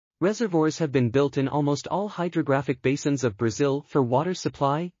Reservoirs have been built in almost all hydrographic basins of Brazil for water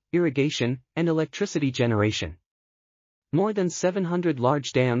supply, irrigation, and electricity generation. More than 700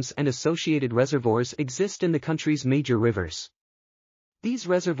 large dams and associated reservoirs exist in the country's major rivers. These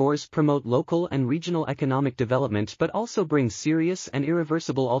reservoirs promote local and regional economic development but also bring serious and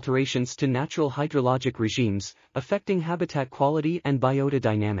irreversible alterations to natural hydrologic regimes, affecting habitat quality and biota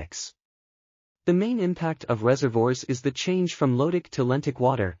dynamics. The main impact of reservoirs is the change from lotic to lentic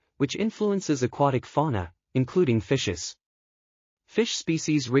water, which influences aquatic fauna, including fishes. Fish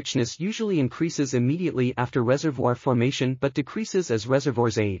species richness usually increases immediately after reservoir formation but decreases as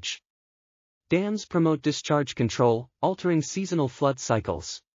reservoirs age. Dams promote discharge control, altering seasonal flood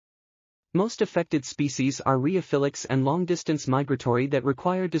cycles. Most affected species are rheophilics and long-distance migratory that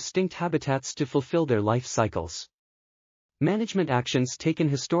require distinct habitats to fulfill their life cycles. Management actions taken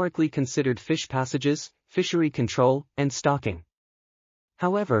historically considered fish passages, fishery control, and stocking.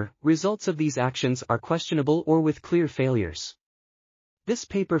 However, results of these actions are questionable or with clear failures. This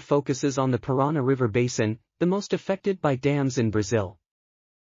paper focuses on the Parana River Basin, the most affected by dams in Brazil.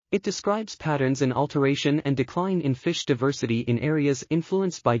 It describes patterns in alteration and decline in fish diversity in areas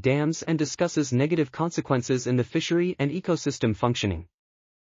influenced by dams and discusses negative consequences in the fishery and ecosystem functioning.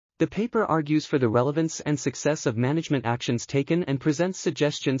 The paper argues for the relevance and success of management actions taken and presents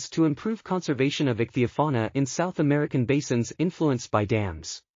suggestions to improve conservation of ichthyofauna in South American basins influenced by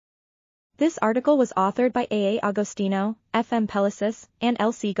dams. This article was authored by A. Agostinho, F.M. Pelicice, and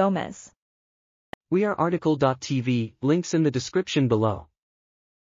L.C. Gomes. We are RTCLTV, links in the description below.